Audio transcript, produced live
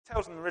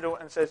tells them the riddle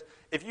and says,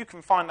 if you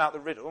can find out the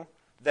riddle,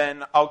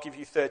 then I'll give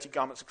you 30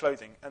 garments of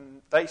clothing.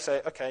 And they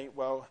say, okay,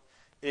 well,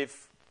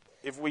 if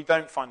we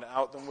don't find it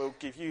out, then we'll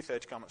give you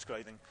 30 garments of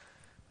clothing.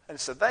 And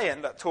so they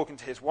end up talking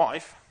to his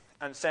wife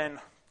and saying,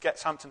 get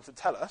Samson to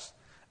tell us.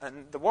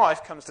 And the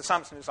wife comes to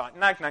Samson and is like,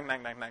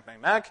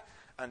 nag,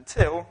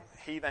 until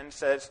he then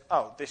says,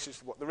 oh, this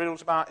is what the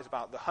riddle's about. It's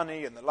about the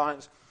honey and the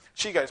lions.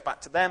 She goes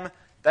back to them.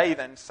 They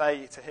then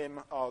say to him,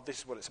 oh, this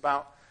is what it's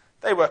about.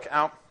 They work it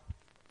out.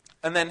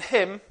 And then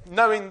him,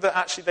 knowing that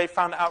actually they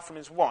found it out from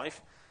his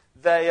wife,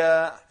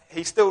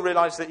 he still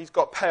realizes that he's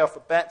got to pay off a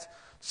bet.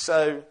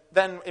 So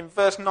then in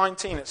verse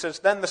 19 it says,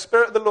 then the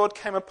Spirit of the Lord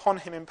came upon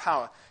him in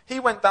power. He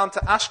went down to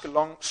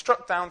Ashkelon,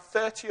 struck down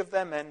 30 of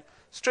their men,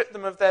 stripped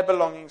them of their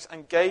belongings,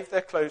 and gave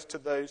their clothes to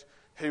those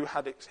who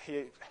had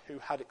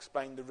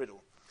explained the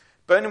riddle.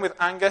 Burning with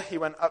anger, he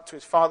went up to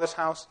his father's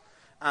house,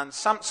 and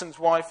Samson's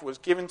wife was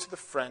given to the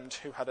friend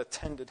who had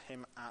attended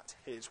him at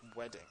his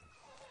wedding.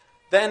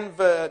 Then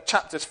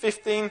chapters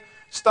 15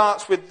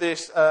 starts with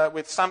this,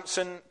 with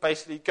Samson.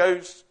 Basically,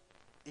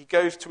 he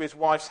goes to his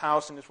wife's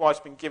house, and his wife's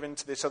been given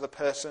to this other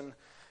person.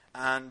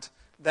 And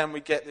then we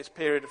get this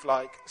period of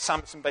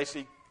Samson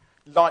basically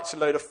lights a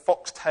load of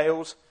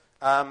foxtails.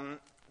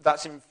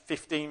 That's in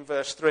 15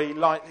 verse 3. He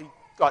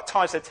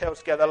ties their tails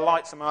together,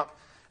 lights them up,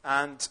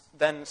 and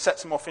then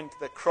sets them off into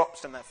their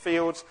crops and their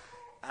fields.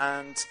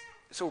 And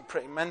it's all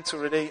pretty mental,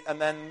 really. And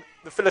then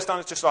the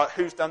Philistines just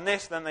who's done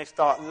this? Then they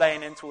start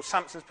laying into all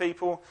Samson's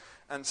people.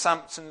 And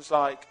Samson's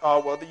like, oh,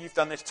 well, you've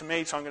done this to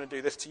me, so I'm going to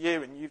do this to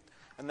you.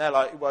 And they're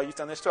like, well, you've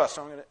done this to us,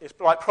 so I'm going to... It's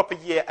like proper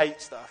year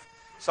 8 stuff.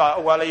 It's like,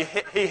 oh, well, he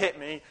hit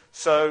me,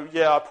 so,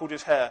 yeah, I pulled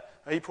his hair.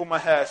 He pulled my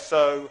hair,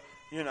 so,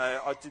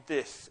 I did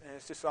this. And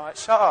it's just like,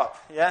 shut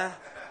up, yeah?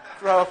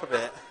 Grow up a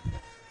bit.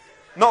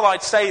 Not that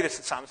I'd say this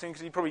to Samson,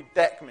 because he'd probably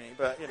deck me,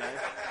 but,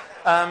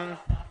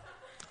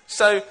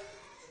 So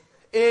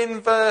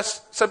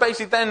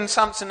basically then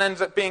Samson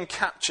ends up being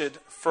captured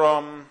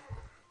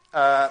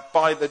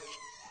by the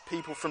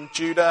people from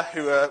Judah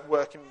who are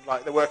working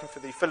for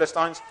the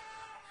Philistines.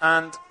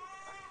 And,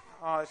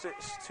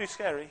 it's too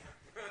scary.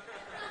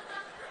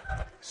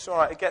 It's all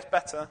right, it gets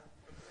better.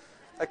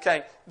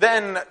 Okay,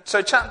 then,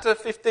 so chapter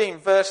 15,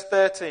 verse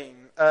 13,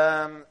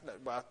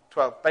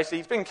 12. Basically,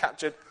 he's been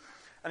captured,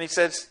 and he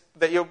says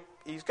that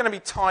he's going to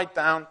be tied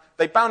down.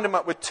 They bound him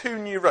up with 2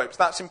 new ropes.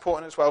 That's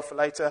important as well for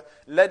later.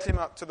 Led him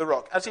up to the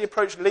rock. As he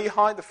approached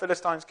Lehi, the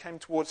Philistines came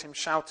towards him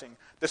shouting.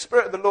 The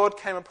Spirit of the Lord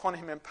came upon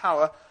him in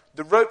power.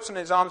 The ropes on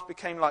his arms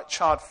became like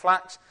charred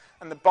flax,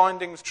 and the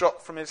bindings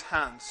dropped from his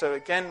hands. So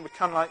again,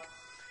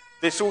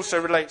 this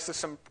also relates to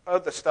some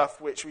other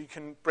stuff which we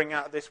can bring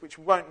out of this, which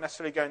we won't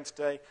necessarily go into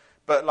today.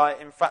 But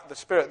in fact, the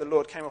Spirit of the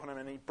Lord came upon him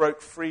and he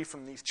broke free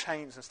from these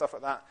chains and stuff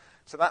like that.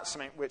 So that's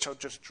something which I'll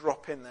just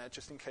drop in there,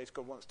 just in case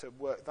God wants to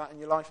work that in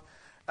your life.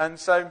 And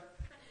so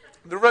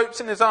the ropes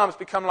in his arms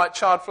become like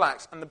charred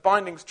flax, and the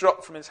bindings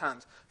dropped from his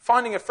hands.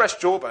 Finding a fresh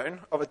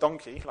jawbone of a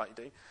donkey, like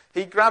you do,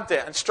 he grabbed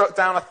it and struck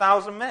down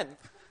 1,000 men.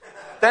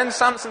 Then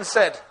Samson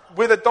said,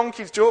 with a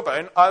donkey's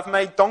jawbone, I've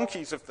made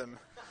donkeys of them.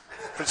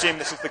 Presume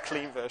this is the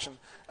clean version.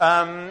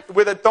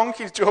 With a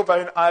donkey's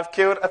jawbone, I have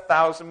killed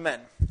 1,000 men.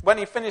 When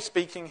he finished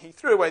speaking, he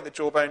threw away the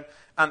jawbone,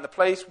 and the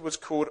place was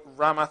called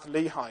Ramath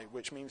Lehi,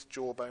 which means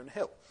Jawbone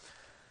Hill.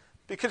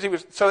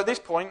 So at this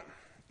point,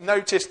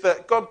 notice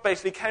that God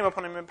basically came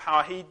upon him in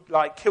power. He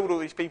killed all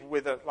these people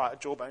with a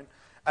jawbone,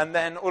 and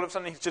then all of a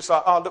sudden he's just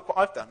like, oh, look what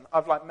I've done.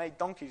 I've made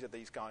donkeys of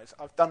these guys.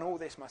 I've done all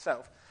this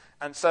myself.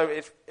 And so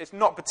it's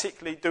not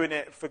particularly doing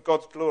it for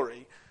God's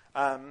glory,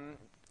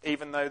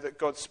 even though that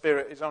God's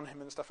Spirit is on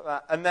him and stuff like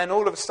that. And then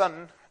all of a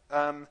sudden,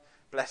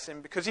 bless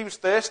him, because he was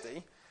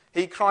thirsty,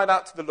 he cried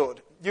out to the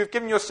Lord, you've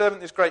given your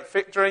servant this great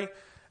victory.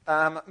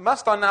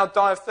 Must I now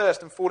die of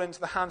thirst and fall into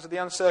the hands of the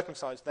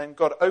uncircumcised? Then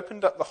God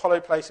opened up the hollow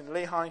place in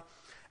Lehi,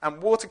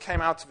 and water came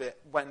out of it.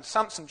 When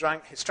Samson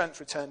drank, his strength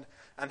returned,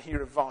 and he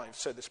revived.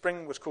 So the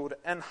spring was called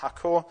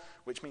En-Hakkore,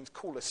 which means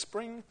coolest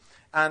spring,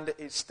 and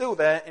it's still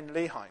there in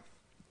Lehi.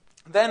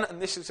 Then,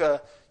 and this is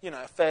a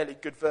fairly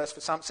good verse for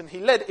Samson, he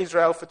led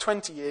Israel for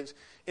 20 years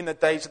in the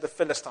days of the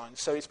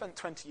Philistines. So he spent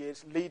 20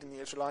 years leading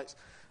the Israelites.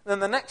 And then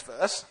the next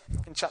verse,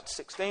 in chapter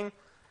 16,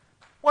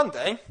 one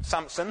day,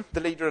 Samson, the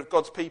leader of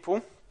God's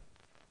people,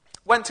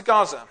 went to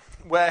Gaza,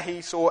 where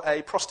he saw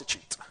a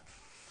prostitute.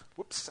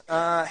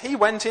 He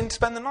went in to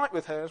spend the night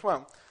with her as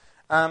well.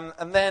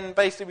 And then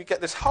basically we get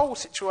this whole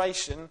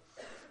situation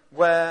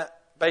where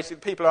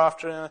basically people are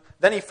after her.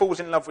 Then he falls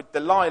in love with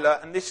Delilah,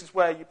 and this is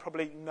where you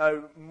probably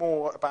know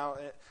more about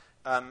it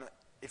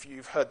if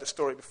you've heard the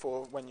story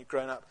before when you've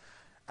grown up.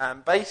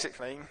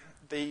 Basically,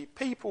 the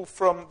people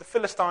from the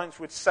Philistines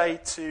would say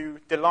to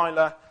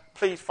Delilah,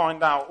 please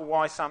find out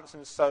why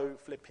Samson's so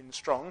flipping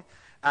strong.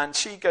 And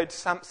she'd go to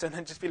Samson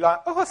and just be like,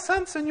 oh,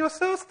 Samson, you're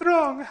so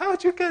strong.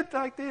 How'd you get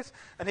like this?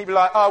 And he'd be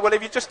like, oh, well,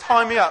 if you just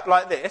tie me up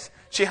like this.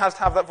 She has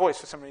to have that voice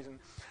for some reason.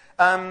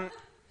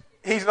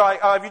 He's like,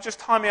 oh, if you just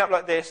tie me up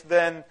like this,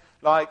 then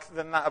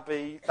that'd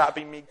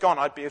be me gone.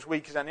 I'd be as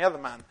weak as any other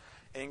man,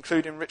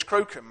 including Rich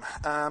Crocombe.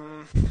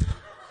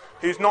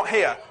 who's not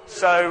here.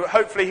 So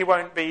hopefully he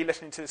won't be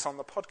listening to this on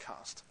the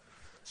podcast.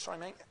 Sorry,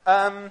 mate.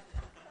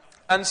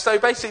 And so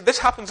basically this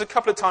happens a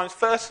couple of times.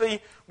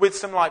 Firstly, with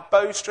some like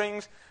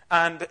bowstrings,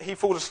 and he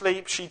falls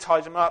asleep, she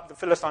ties him up, the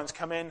Philistines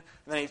come in, and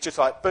then he's just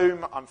like,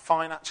 boom, I'm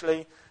fine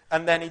actually.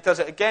 And then he does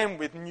it again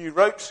with new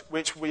ropes,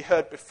 which we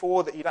heard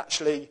before that he'd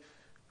actually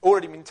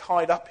already been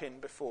tied up in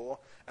before,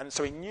 and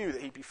so he knew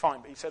that he'd be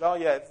fine. But he said, oh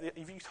yeah,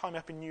 if you tie me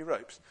up in new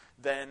ropes,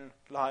 then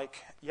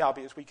like, yeah, I'll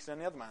be as weak as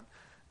any other man.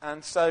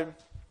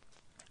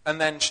 And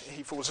then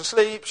he falls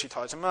asleep, she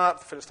ties him up,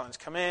 the Philistines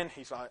come in,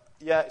 he's like,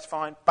 yeah, it's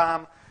fine,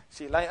 bam,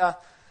 see you later.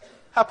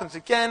 Happens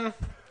again,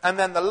 and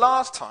then the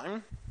last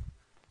time,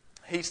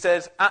 he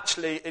says,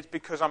 actually, it's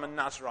because I'm a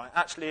Nazarite.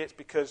 Actually, it's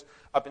because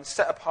I've been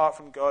set apart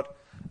from God,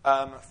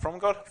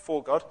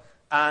 for God,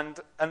 and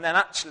then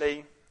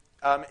actually,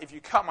 if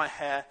you cut my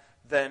hair,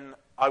 then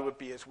I would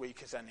be as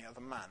weak as any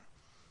other man.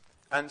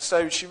 And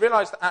so she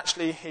realized that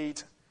actually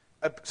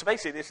so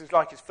basically this is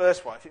like his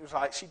first wife. It was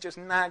like she just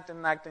nagged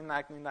and nagged and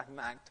nagged and nagged and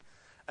nagged.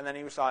 And then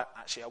he was like,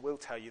 actually, I will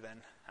tell you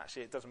then.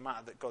 Actually, it doesn't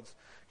matter that God's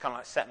kind of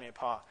like set me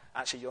apart.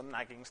 Actually, your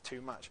nagging's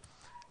too much.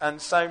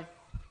 And so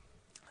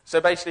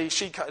basically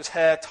she cut his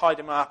hair, tied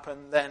him up,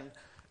 and then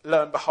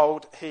lo and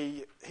behold,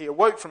 he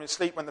awoke from his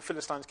sleep when the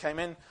Philistines came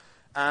in,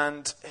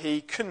 and he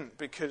couldn't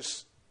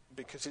because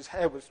his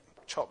hair was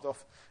chopped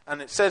off.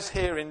 And it says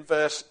here in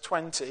verse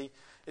 20,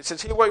 it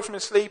says, he awoke from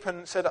his sleep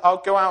and said, I'll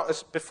go out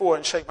as before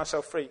and shake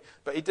myself free.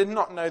 But he did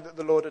not know that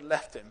the Lord had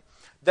left him.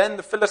 Then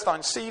the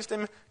Philistines seized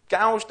him,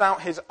 gouged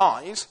out his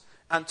eyes,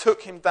 and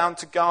took him down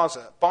to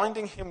Gaza.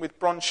 Binding him with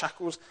bronze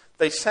shackles,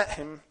 they set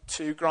him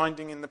to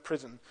grinding in the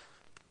prison.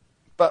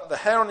 But the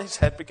hair on his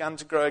head began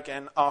to grow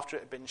again after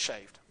it had been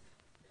shaved.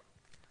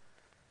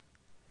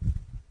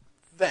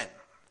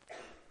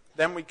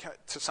 Then we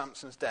get to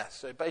Samson's death.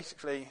 So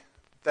basically,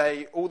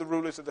 all the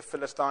rulers of the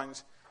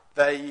Philistines,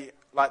 they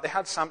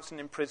had Samson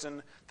in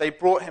prison. They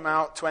brought him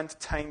out to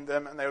entertain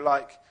them, and they were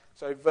like,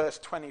 so verse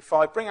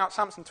 25, bring out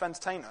Samson to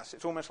entertain us.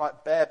 It's almost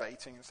like bear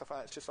baiting and stuff like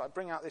that. It's just like,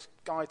 bring out this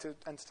guy to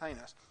entertain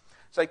us.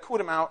 So they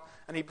called him out,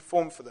 and he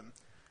performed for them.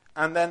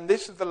 And then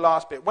this is the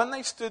last bit. When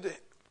they stood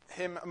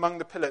him among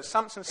the pillars,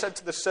 Samson said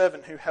to the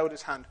servant who held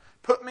his hand,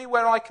 put me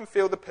where I can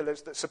feel the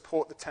pillars that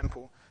support the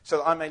temple, so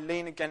that I may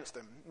lean against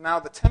them. Now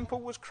the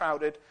temple was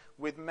crowded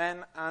with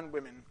men and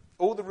women.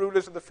 All the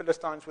rulers of the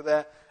Philistines were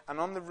there, and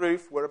on the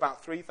roof were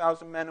about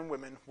 3,000 men and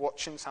women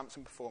watching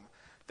Samson perform.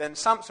 Then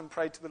Samson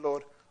prayed to the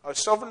Lord, O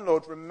sovereign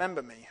Lord,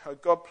 remember me. O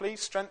God,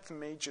 please strengthen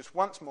me just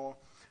once more,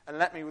 and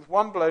let me with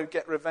one blow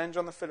get revenge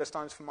on the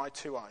Philistines for my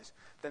 2 eyes.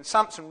 Then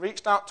Samson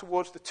reached out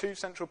towards the 2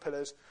 central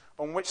pillars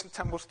on which the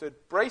temple stood,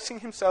 bracing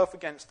himself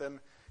against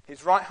them,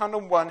 his right hand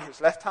on one,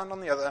 his left hand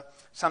on the other.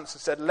 Samson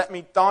said, let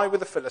me die with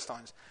the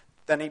Philistines.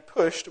 Then he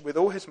pushed with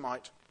all his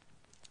might,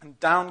 and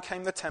down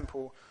came the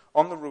temple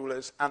on the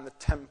rulers and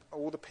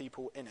all the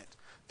people in it.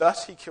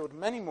 Thus he killed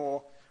many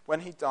more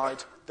when he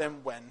died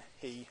than when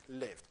he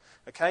lived.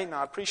 Okay,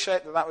 now I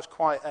appreciate that was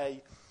quite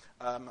a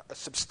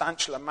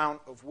substantial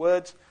amount of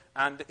words,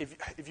 and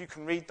if you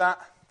can read that,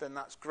 then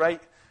that's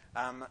great.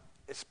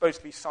 It's supposed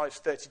to be size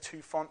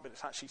 32 font, but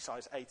it's actually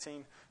size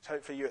 18, so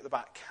hopefully you at the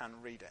back can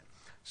read it.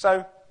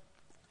 So,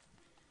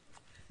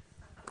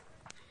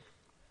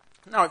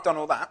 now I've done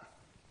all that,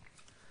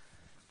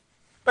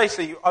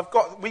 basically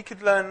we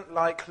could learn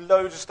like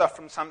loads of stuff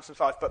from Samson's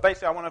life, but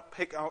basically I want to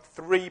pick out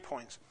 3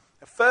 points.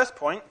 The first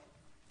point,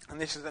 and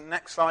this is the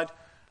next slide,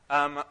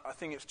 I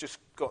think it's just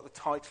got the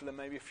title and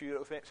maybe a few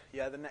little bits.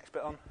 Yeah, the next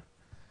bit on.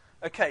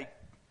 Okay,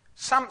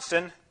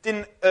 Samson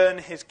didn't earn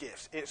his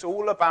gifts. It's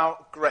all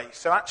about grace.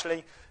 So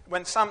actually,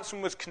 when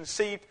Samson was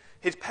conceived,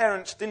 his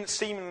parents didn't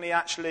seemingly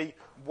actually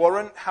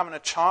warrant having a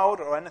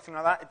child or anything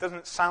like that. It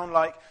doesn't sound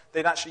like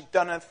they'd actually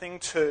done anything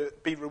to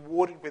be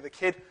rewarded with a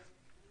kid.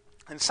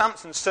 And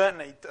Samson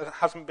certainly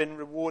hasn't been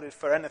rewarded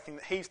for anything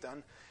that he's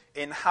done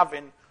in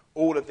having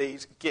all of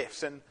these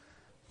gifts. And,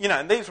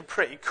 and these were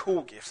pretty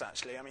cool gifts,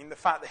 actually. I mean, the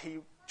fact that he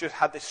just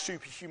had this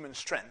superhuman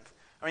strength,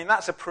 I mean,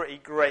 that's a pretty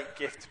great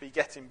gift to be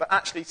getting. But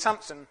actually,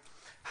 Samson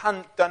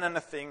hadn't done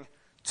anything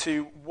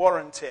to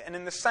warrant it. And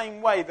in the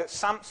same way that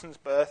Samson's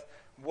birth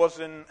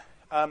wasn't,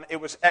 it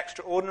was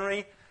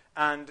extraordinary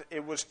and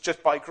it was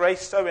just by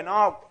grace, so in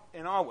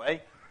our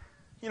way,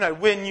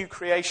 we're new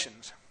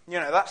creations.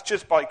 That's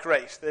just by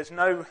grace. There's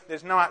no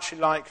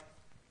actually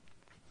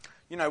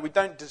we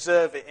don't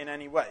deserve it in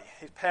any way.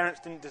 His parents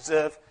didn't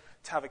deserve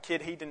to have a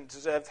kid. He didn't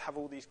deserve to have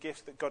all these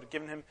gifts that God had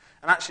given him.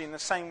 And actually, in the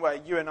same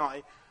way, you and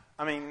I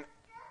mean,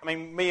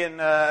 me and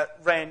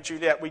Ray and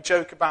Juliet, we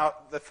joke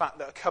about the fact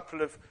that a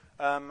couple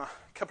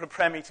of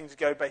prayer meetings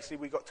ago, basically,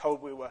 we got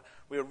told we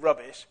were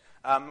rubbish,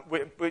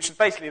 which is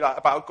basically like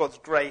about God's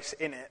grace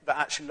in it, that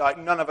actually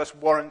none of us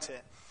warrant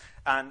it.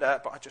 And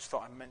but I just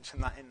thought I'd mention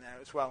that in there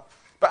as well.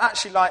 But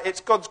actually,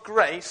 it's God's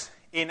grace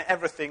in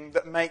everything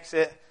that makes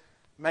it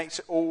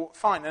all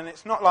fine. And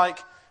it's not like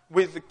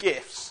with the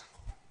gifts,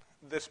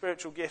 the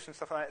spiritual gifts and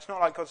stuff like that. It's not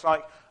like God's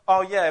like,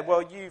 oh yeah,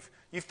 well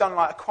you've done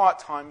a quiet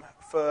time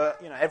for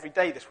every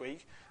day this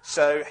week,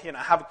 so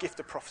have a gift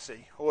of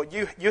prophecy, or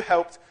you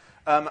helped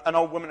an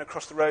old woman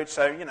across the road,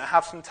 so,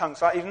 have some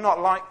tongues. Like, he's not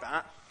like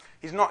that.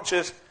 He's not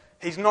just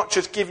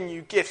giving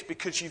you gifts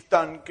because you've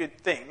done good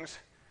things,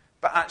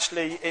 but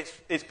actually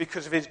it's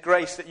because of his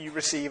grace that you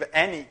receive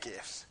any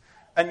gifts.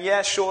 And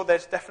yeah, sure,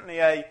 there's definitely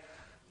a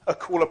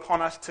call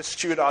upon us to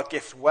steward our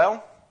gifts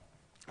well.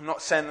 I'm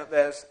not saying that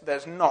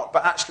there's not,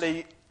 but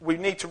actually we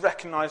need to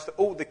recognise that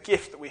all the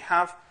gifts that we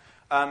have,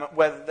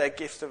 whether they're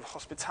gifts of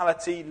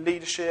hospitality,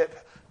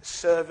 leadership,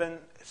 serving,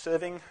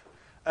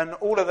 and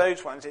all of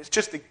those ones, it's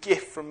just a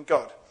gift from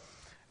God.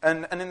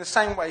 And in the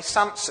same way,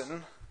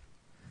 Samson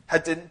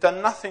had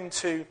done nothing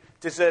to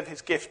deserve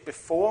his gift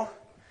before.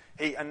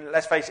 And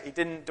let's face it, he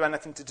didn't do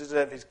anything to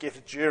deserve his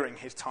gift during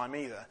his time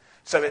either.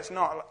 So it's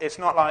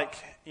not like,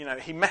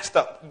 he messed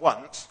up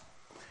once,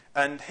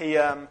 and he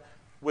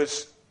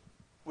was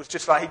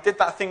just like, he did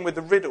that thing with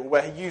the riddle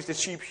where he used his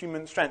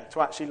superhuman strength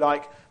to actually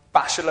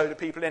bash a load of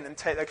people in and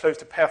take their clothes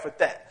to pay off a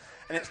debt.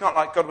 And it's not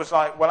like God was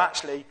like, well,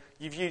 actually,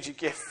 you've used your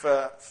gift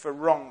for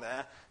wrong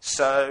there,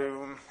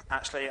 so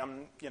actually,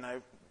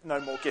 no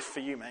more gift for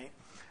you, mate.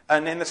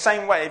 And in the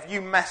same way, if you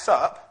mess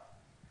up,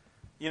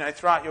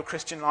 throughout your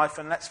Christian life,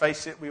 and let's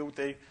face it, we all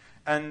do,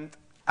 and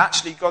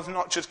actually God's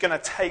not just going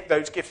to take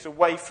those gifts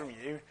away from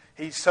you.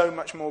 He's so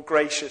much more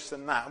gracious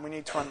than that, and we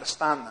need to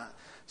understand that.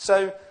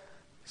 So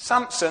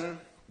Samson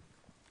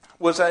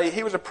was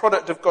a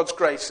product of God's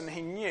grace, and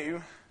he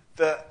knew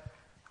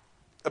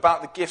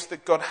about the gifts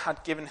that God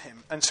had given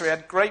him. And so he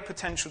had great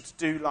potential to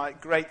do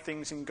great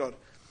things in God.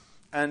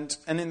 And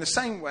in the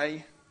same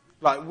way,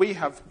 we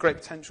have great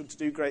potential to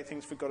do great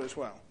things for God as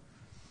well.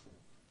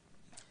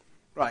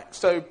 Right,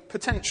 so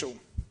potential.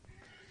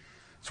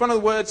 It's one of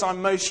the words I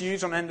most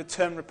use on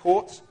end-of-term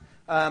reports.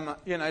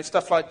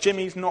 Stuff like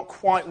Jimmy's not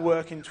quite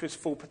working to his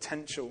full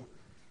potential.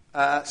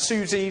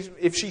 Susie,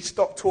 if she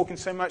stopped talking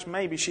so much,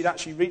 maybe she'd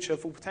actually reach her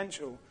full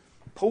potential.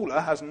 Paula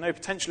has no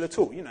potential at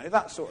all,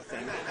 that sort of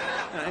thing.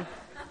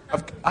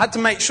 I had to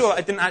make sure that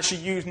I didn't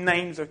actually use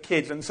names of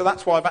kids, and so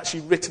that's why I've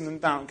actually written them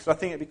down, because I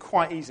think it'd be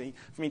quite easy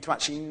for me to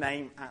actually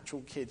name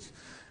actual kids.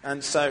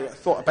 And so I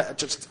thought I'd better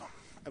just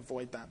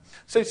avoid that.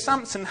 So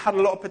Samson had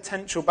a lot of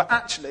potential, but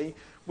actually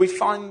we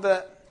find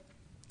that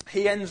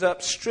he ends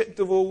up stripped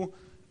of all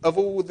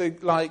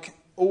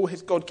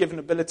his God-given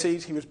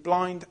abilities. He was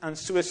blind and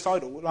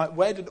suicidal.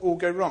 Where did it all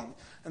go wrong?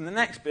 And the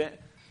next bit,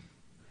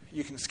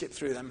 you can skip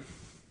through them.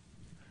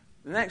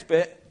 The next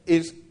bit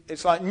is,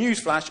 it's like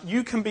newsflash,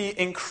 you can be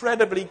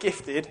incredibly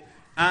gifted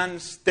and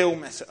still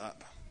mess it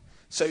up.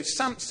 So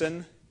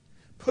Samson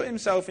put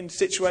himself in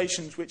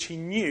situations which he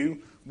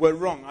knew were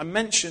wrong. I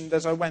mentioned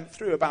as I went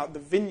through about the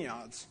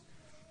vineyards.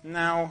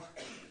 Now,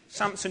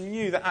 Samson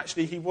knew that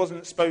actually he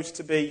wasn't supposed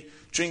to be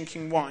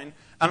drinking wine.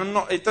 And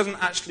it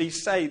doesn't actually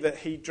say that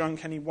he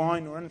drank any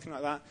wine or anything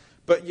like that.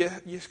 But you're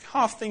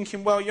half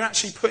thinking, well, you're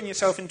actually putting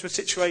yourself into a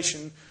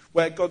situation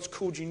where God's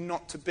called you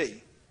not to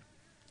be.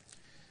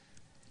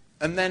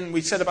 And then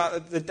we said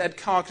about the dead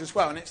carcass as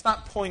well. And it's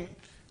that point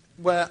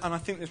where, and I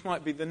think this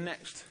might be the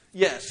next.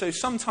 Yeah, so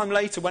sometime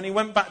later when he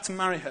went back to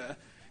marry her,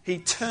 he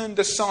turned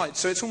aside.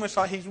 So it's almost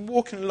like he's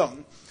walking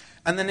along,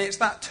 and then it's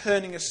that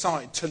turning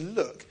aside to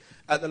look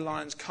at the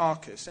lion's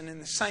carcass. And in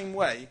the same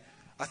way,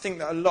 I think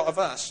that a lot of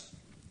us,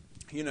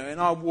 in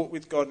our walk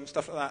with God and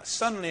stuff like that,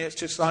 suddenly it's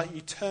just like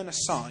you turn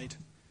aside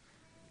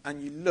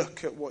and you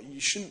look at what you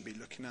shouldn't be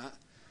looking at,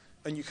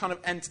 and you kind of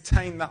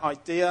entertain that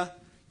idea,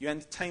 you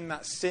entertain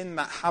that sin,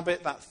 that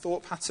habit, that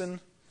thought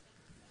pattern,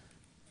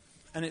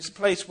 and it's a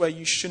place where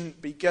you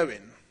shouldn't be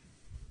going.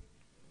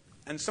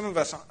 And some of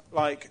us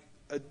are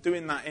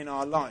doing that in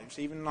our lives,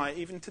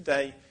 even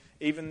today,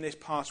 even this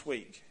past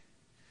week.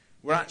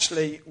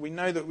 We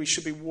know that we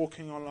should be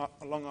walking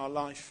along our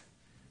life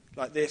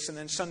like this, and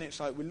then suddenly it's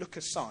like we look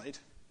aside,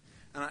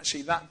 and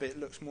actually that bit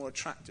looks more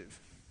attractive.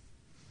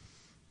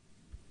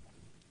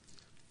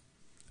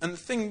 And the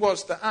thing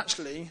was that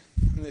actually,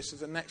 and this is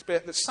the next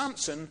bit, that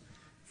Samson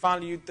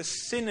valued the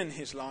sin in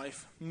his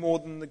life more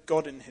than the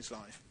God in his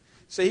life.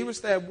 So he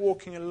was there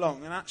walking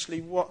along, and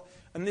actually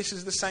and this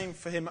is the same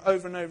for him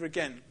over and over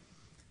again.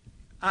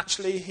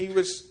 Actually,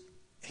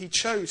 he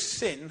chose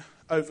sin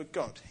over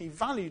God. He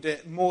valued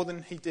it more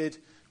than he did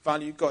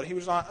value God. He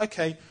was like,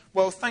 okay,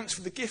 well, thanks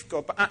for the gift,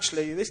 God, but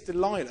actually this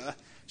Delilah,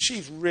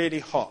 she's really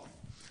hot.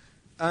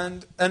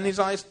 And in his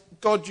eyes,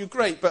 God, you're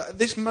great, but at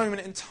this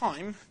moment in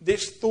time,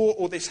 this thought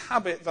or this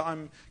habit that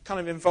I'm kind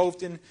of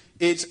involved in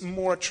is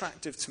more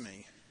attractive to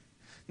me.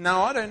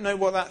 Now, I don't know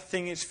what that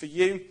thing is for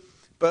you,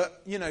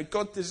 but,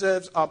 God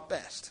deserves our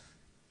best.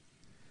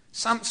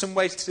 Samson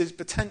wasted his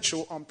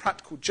potential on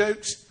practical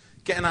jokes,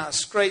 getting out of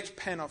scrapes,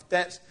 paying off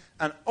debts,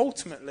 and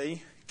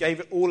ultimately gave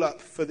it all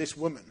up for this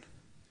woman.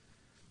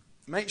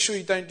 Make sure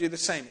you don't do the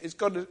same. If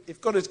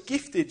God has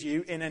gifted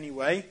you in any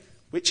way,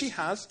 which he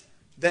has,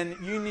 then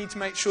you need to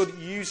make sure that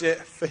you use it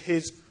for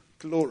his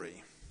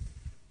glory.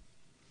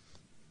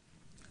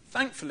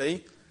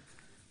 Thankfully,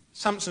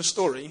 Samson's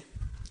story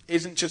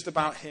isn't just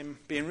about him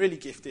being really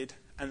gifted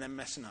and then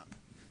messing up.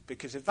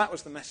 Because if that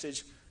was the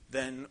message,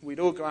 then we'd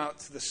all go out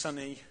to the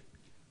sunny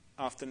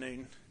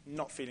afternoon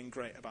not feeling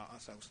great about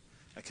ourselves.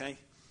 Okay?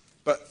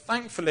 But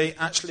thankfully,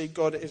 actually,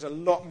 God is a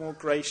lot more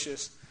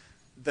gracious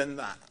than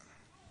that.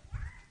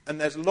 And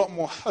there's a lot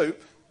more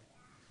hope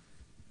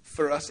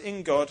for us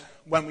in God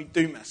when we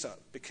do mess up,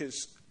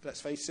 because,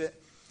 let's face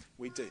it,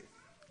 we do.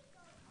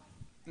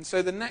 And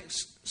so the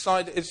next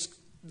side is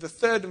the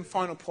third and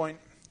final point.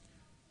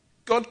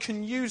 God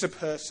can use a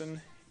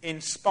person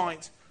in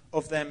spite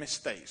of their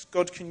mistakes.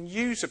 God can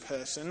use a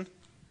person,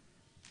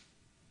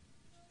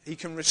 he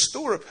can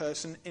restore a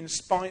person in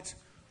spite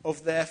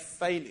of their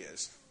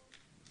failures.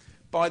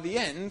 By the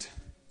end,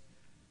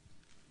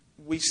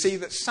 we see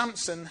that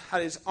Samson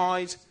had his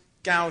eyes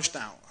gouged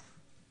out.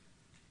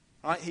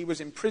 Right? He was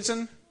in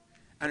prison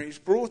and he was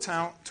brought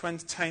out to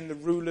entertain the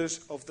rulers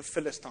of the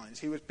Philistines.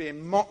 He was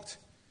being mocked.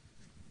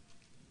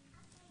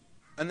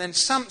 And then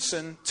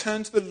Samson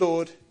turned to the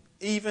Lord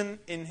even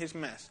in his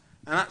mess.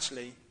 And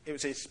actually, it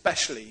was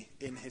especially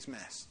in his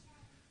mess.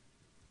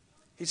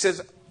 He says,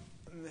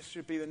 and this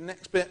should be the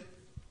next bit,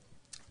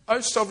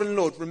 "O sovereign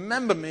Lord,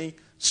 remember me,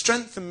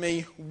 strengthen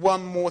me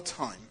one more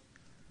time."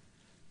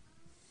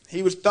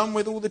 He was done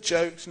with all the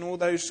jokes and all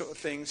those sort of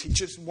things. He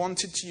just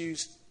wanted to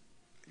use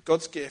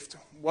God's gift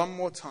one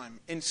more time.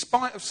 In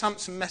spite of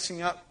Samson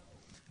messing up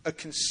a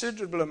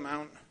considerable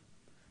amount,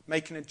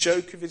 making a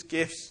joke of his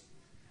gifts,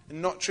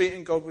 and not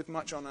treating God with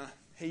much honour,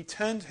 he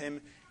turned to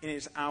him in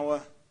his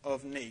hour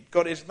of need.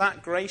 God is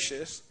that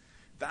gracious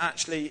that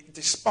actually,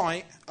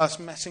 despite us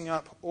messing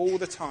up all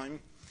the time,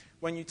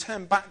 when you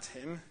turn back to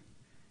him,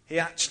 he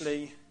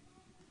actually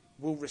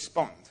will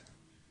respond.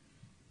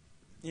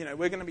 You know,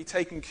 we're going to be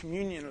taking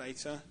communion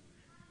later,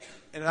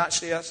 and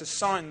actually that's a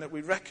sign that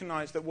we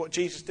recognise that what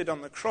Jesus did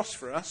on the cross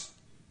for us,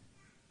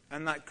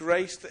 and that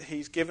grace that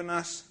he's given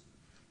us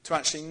to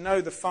actually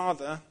know the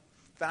Father,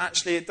 that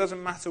actually it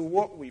doesn't matter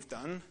what we've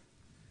done,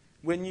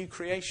 we're new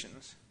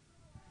creations.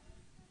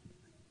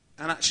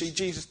 And actually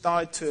Jesus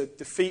died to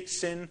defeat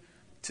sin,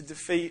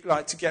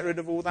 to get rid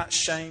of all that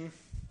shame.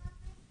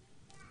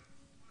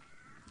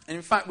 And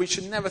in fact, we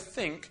should never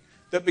think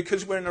that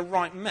because we're in a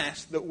right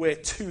mess that we're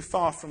too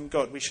far from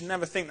God. We should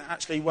never think that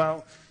actually,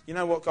 well, you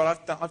know what, God,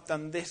 I've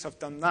done this, I've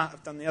done that,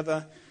 I've done the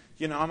other.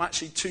 You know, I'm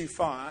actually too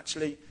far.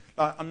 Actually,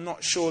 I'm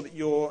not sure that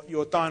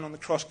your dying on the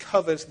cross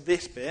covers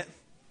this bit.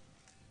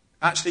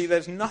 Actually,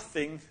 there's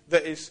nothing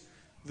that his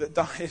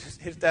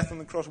death on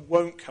the cross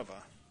won't cover.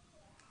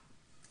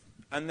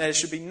 And there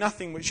should be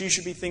nothing which you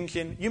should be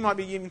thinking. You might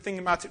be even thinking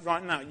about it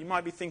right now. You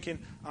might be thinking,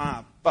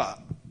 but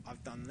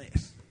I've done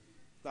this.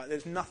 Like,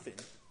 there's nothing.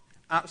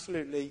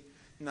 Absolutely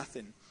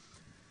nothing.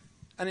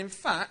 And in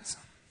fact,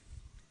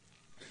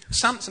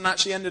 Samson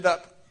actually ended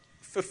up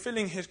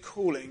fulfilling his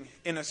calling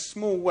in a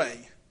small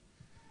way.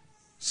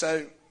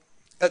 So,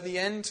 at the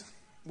end,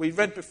 we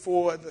read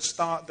before at the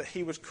start that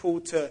he was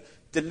called to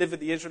deliver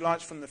the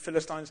Israelites from the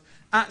Philistines.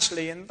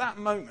 Actually, in that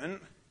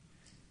moment,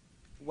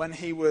 when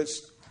he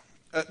was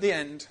at the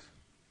end,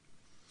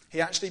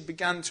 he actually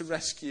began to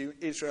rescue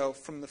Israel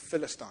from the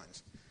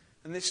Philistines.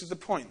 And this is the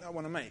point that I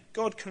want to make.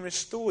 God can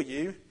restore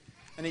you,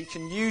 and he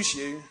can use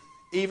you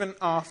even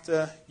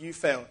after you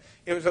fail.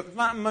 It was at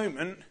that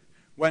moment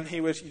when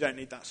he was... You don't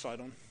need that slide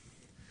on.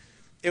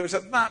 It was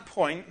at that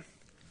point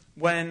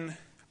when...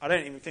 I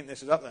don't even think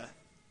this is up there.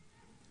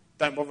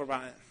 Don't bother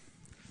about it.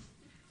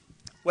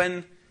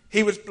 When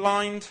he was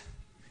blind,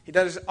 he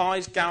had his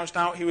eyes gouged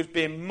out, he was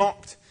being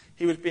mocked,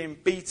 he was being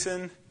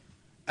beaten,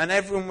 and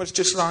everyone was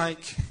just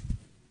like,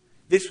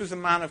 this was the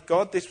man of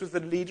God, this was the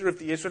leader of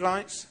the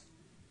Israelites.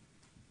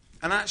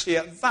 And actually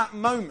at that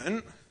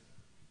moment,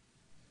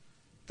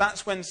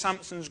 that's when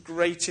Samson's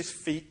greatest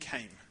feat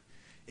came.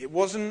 It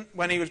wasn't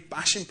when he was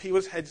bashing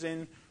people's heads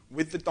in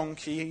with the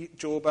donkey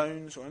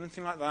jawbones or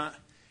anything like that.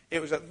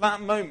 It was at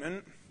that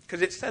moment,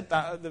 because it said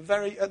that at the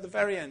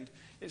very end.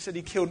 It said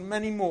he killed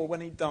many more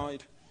when he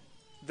died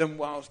than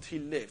whilst he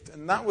lived.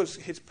 And that was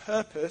his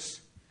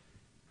purpose.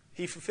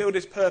 He fulfilled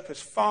his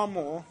purpose far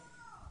more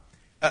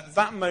at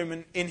that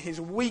moment. In his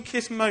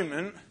weakest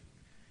moment,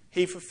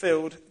 he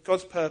fulfilled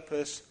God's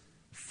purpose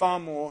far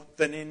more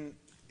than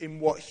in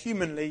what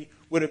humanly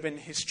would have been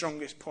his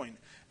strongest point.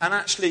 And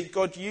actually,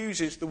 God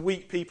uses the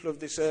weak people of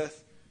this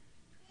earth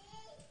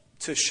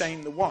to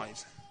shame the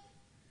wise.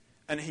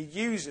 And he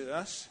uses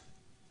us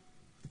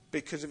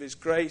because of his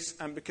grace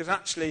and because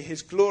actually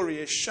his glory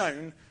is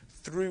shown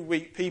through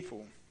weak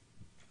people.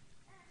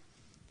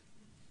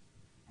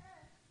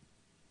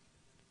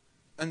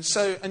 And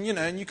so, and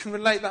you can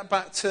relate that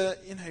back to,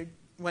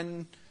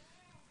 when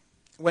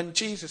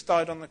Jesus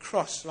died on the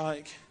cross,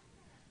 like,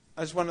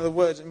 as one of the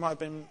words, it might have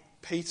been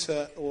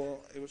Peter, or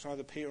it was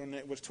either Peter or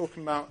Nick, was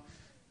talking about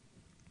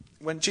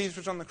when Jesus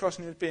was on the cross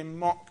and he was being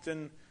mocked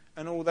and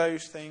all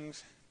those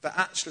things, that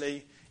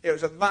actually it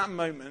was at that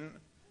moment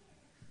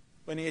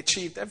when he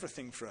achieved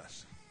everything for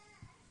us.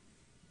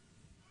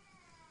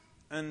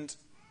 And,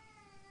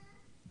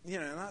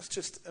 that's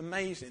just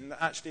amazing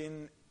that actually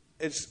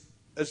as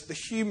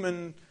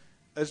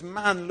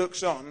man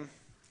looks on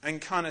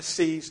and kind of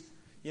sees,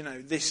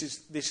 this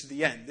is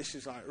the end, this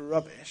is like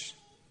rubbish.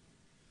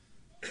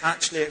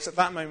 actually it's at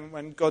that moment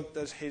when God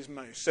does his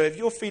most. So if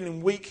you're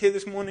feeling weak here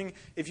this morning,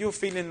 if you're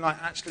feeling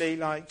like actually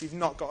like you've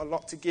not got a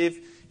lot to give,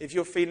 if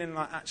you're feeling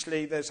like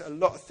actually there's a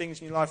lot of things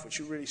in your life which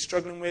you're really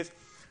struggling with,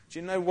 do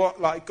you know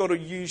what? Like God will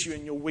use you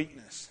in your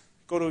weakness.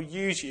 God will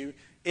use you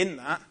in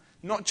that,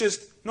 not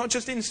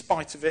just in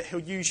spite of it, he'll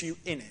use you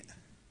in it.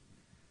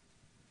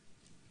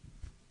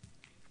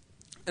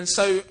 And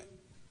so,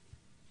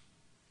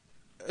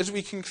 as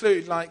we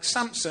conclude, like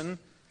Samson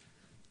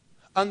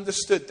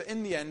understood that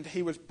in the end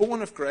he was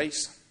born of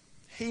grace.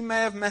 He may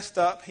have messed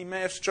up, he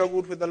may have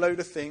struggled with a load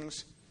of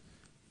things,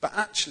 but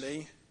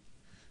actually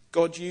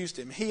God used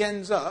him. He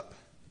ends up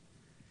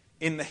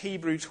in the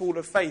Hebrews Hall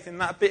of Faith. In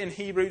that bit in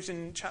Hebrews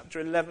in chapter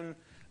 11,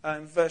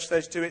 verse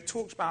 32, it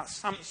talks about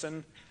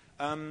Samson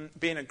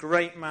being a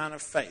great man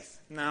of faith.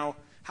 Now,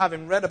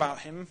 having read about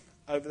him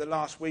over the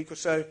last week or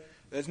so,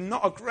 there's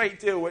not a great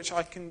deal which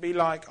I can be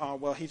like, oh,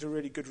 well, he's a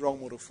really good role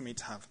model for me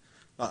to have.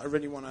 Like, I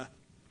really want to,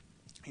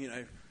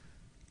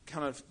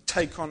 kind of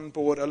take on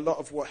board a lot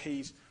of what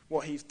he's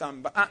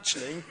done. But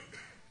actually,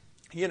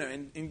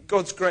 in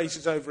God's grace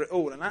is over it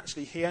all. And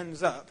actually, he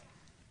ends up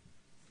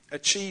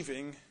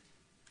achieving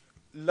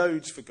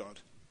loads for God,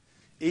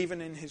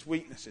 even in his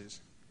weaknesses.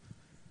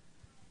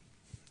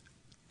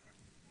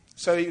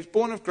 So he was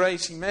born of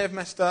grace. He may have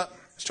messed up,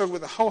 struggled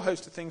with a whole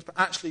host of things, but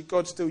actually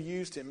God still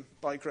used him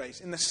by grace.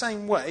 In the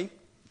same way,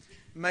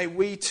 may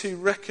we too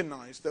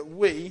recognize that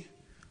we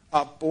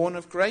are born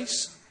of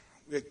grace.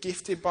 We are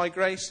gifted by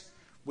grace.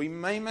 We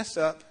may mess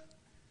up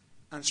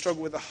and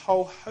struggle with a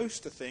whole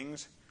host of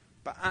things,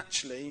 but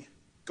actually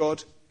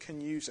God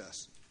can use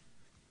us.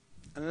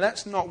 And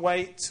let's not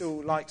wait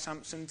till, like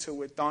Samson, till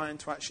we're dying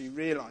to actually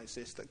realize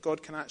this, that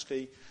God can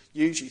actually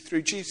use you.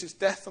 Through Jesus'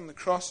 death on the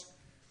cross,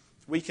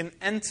 we can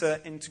enter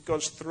into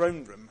God's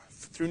throne room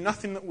through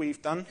nothing that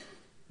we've done,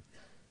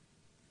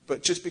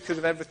 but just because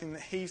of everything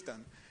that he's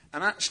done.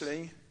 And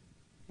actually,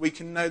 we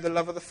can know the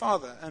love of the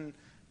Father. And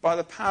by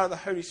the power of the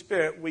Holy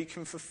Spirit, we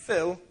can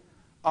fulfill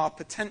our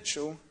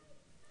potential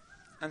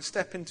and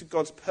step into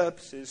God's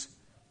purposes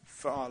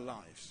for our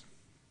lives.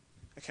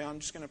 Okay, I'm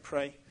just going to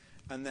pray,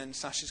 and then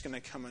Sasha's going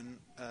to come and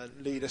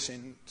lead us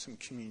in some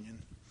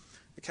communion.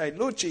 Okay,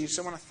 Lord Jesus,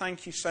 I want to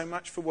thank you so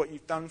much for what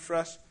you've done for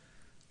us.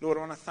 Lord,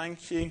 I want to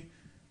thank you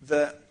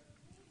that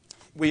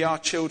we are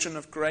children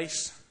of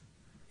grace.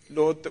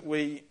 Lord, that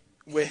we're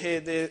here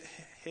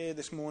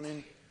this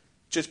morning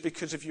just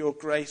because of your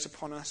grace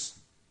upon us.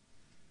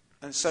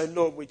 And so,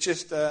 Lord, we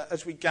just,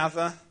 as we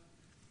gather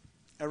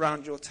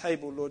around your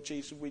table, Lord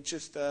Jesus, we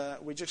just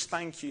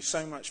thank you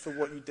so much for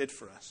what you did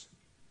for us.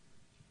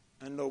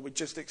 And Lord, we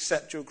just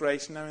accept your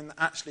grace, knowing that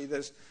actually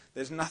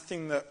there's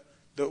nothing that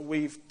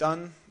we've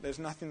done, there's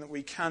nothing that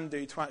we can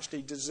do to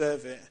actually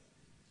deserve it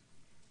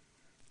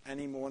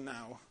any more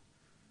now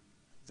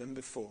than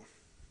before.